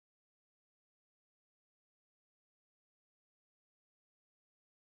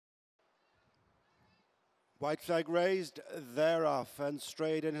White flag raised, they're off, and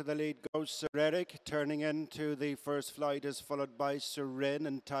straight into the lead goes Sir Eric. Turning into the first flight is followed by Serin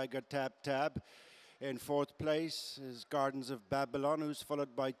and Tiger Tap Tab. In fourth place is Gardens of Babylon, who's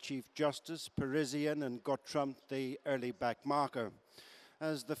followed by Chief Justice, Parisian, and Got Trump, the early back marker.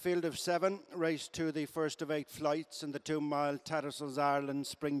 As the field of 7 race to the first of 8 flights in the 2-mile Tattersalls Ireland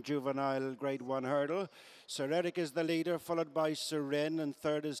Spring Juvenile Grade 1 hurdle. Sir Eric is the leader, followed by Serin, and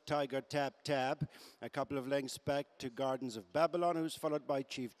third is Tiger Tap Tab. A couple of lengths back to Gardens of Babylon, who's followed by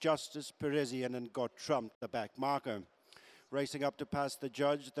Chief Justice, Parisian, and Got Trump, the back marker. Racing up to pass the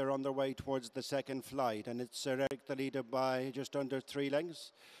judge, they're on their way towards the second flight, and it's Sir Eric the leader by just under 3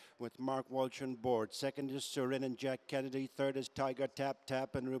 lengths, with Mark Walsh on board. Second is Serin and Jack Kennedy. Third is Tiger Tap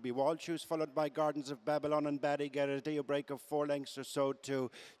Tap and Ruby Walsh, who's followed by Gardens of Babylon and Baddy Garrity, a break of 4 lengths or so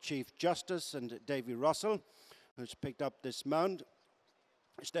to Chief Justice and Davy Russell, who's picked up this mount.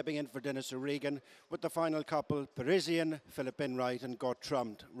 Stepping in for Dennis O'Regan with the final couple, Parisian, Philip Enright, and Got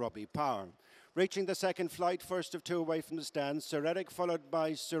Trumped, Robbie Power. Reaching the second flight, first of 2 away from the stands, Sir Eric followed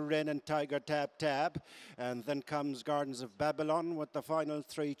by Serin and Tiger Tap Tab. And then comes Gardens of Babylon with the final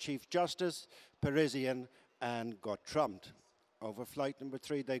 3, Chief Justice, Parisian, and Got Trumped. Over flight number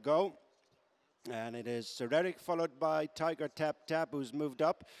 3 they go. And it is Sir Eric followed by Tiger Tap Tap, who's moved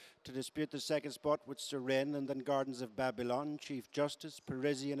up to dispute the second spot with Serin, and then Gardens of Babylon, Chief Justice,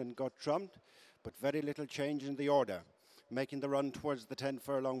 Parisian, and Got Trumped. But very little change in the order. Making the run towards the 10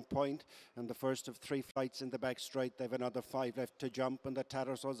 furlong point, and the first of 3 flights in the back straight. They've another 5 left to jump in the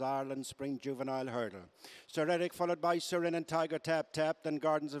Tattersalls Ireland Spring Juvenile hurdle. Sir Eric followed by Serin and Tiger Tap Tap, then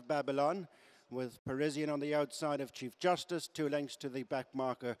Gardens of Babylon, with Parisian on the outside of Chief Justice, 2 lengths to the back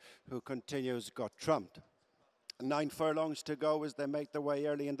marker, who continues Got Trumped. 9 furlongs to go as they make their way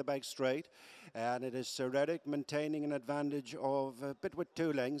early in the back straight, and it is Sir Eric maintaining an advantage of a bit with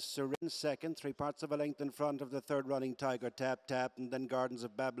 2 lengths. Serin second, 3/4 of a length in front of the third running Tiger Tap Tap, and then Gardens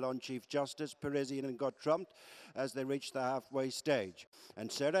of Babylon, Chief Justice, Parisian, and Got Trumped as they reach the halfway stage.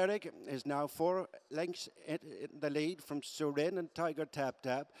 And Sir Eric is now 4 lengths in the lead from Serin and Tiger Tap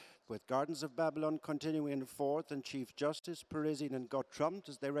Tap, with Gardens of Babylon continuing in fourth, and Chief Justice, Parisian, and Got Trumped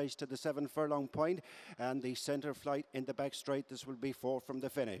as they race to the 7 furlong point, and the centre flight in the back straight. This will be 4 from the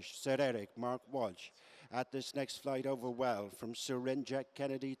finish. Sir Eric, Mark Walsh. At this next flight over well from Serin, Jack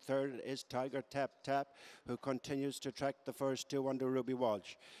Kennedy. Third is Tiger Tap Tap, who continues to track the first 2 under Ruby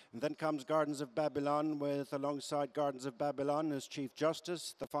Walsh. And then comes Gardens of Babylon, with alongside Gardens of Babylon as Chief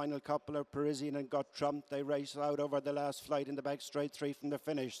Justice. The final couple are Parisian and Got Trumped. They race out over the last flight in the back straight, 3 from the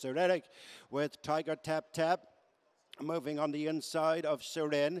finish. Sir Eric with Tiger Tap Tap moving on the inside of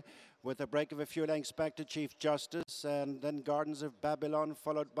Serin, with a break of a few lengths back to Chief Justice, and then Gardens of Babylon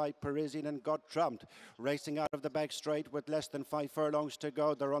followed by Parisian and Got Trumped. Racing out of the back straight with less than 5 furlongs to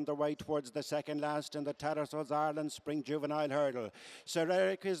go. They're on their way towards the second last in the Tattersalls Ireland Spring Juvenile hurdle. Sir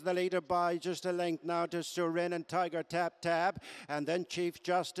Eric is the leader by just a length now to Serin and Tiger Tap Tab, and then Chief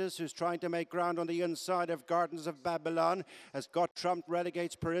Justice, who's trying to make ground on the inside of Gardens of Babylon, as Got Trumped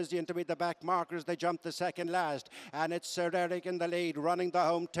relegates Parisian to be the back markers. They jump the second last, and it's Sir Eric in the lead, running the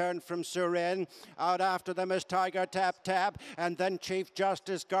home turn from Serin. Out after them is Tiger Tap Tap, and then Chief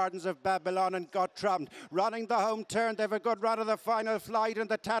Justice, Gardens of Babylon, and Got Trumped. Running the home turn, they've a good run of the final flight in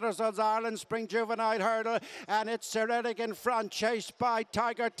the Tattersalls Ireland Spring Juvenile hurdle, and it's Sir Eric in front, chased by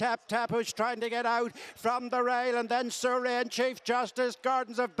Tiger Tap Tap, who's trying to get out from the rail, and then Serin, Chief Justice,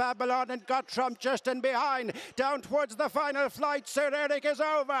 Gardens of Babylon, and Got Trumped just in behind. Down towards the final flight, Sir Eric is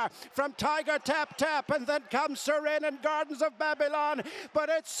over from Tiger Tap Tap, and then comes Serin and Gardens of Babylon, but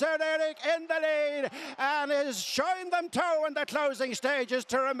it's Sir Eric in the lead, and is showing them toe in the closing stages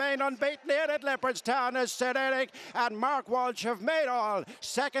to remain unbeaten here at Leopardstown, as Sir Eric and Mark Walsh have made all.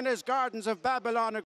 Second is Gardens of Babylon.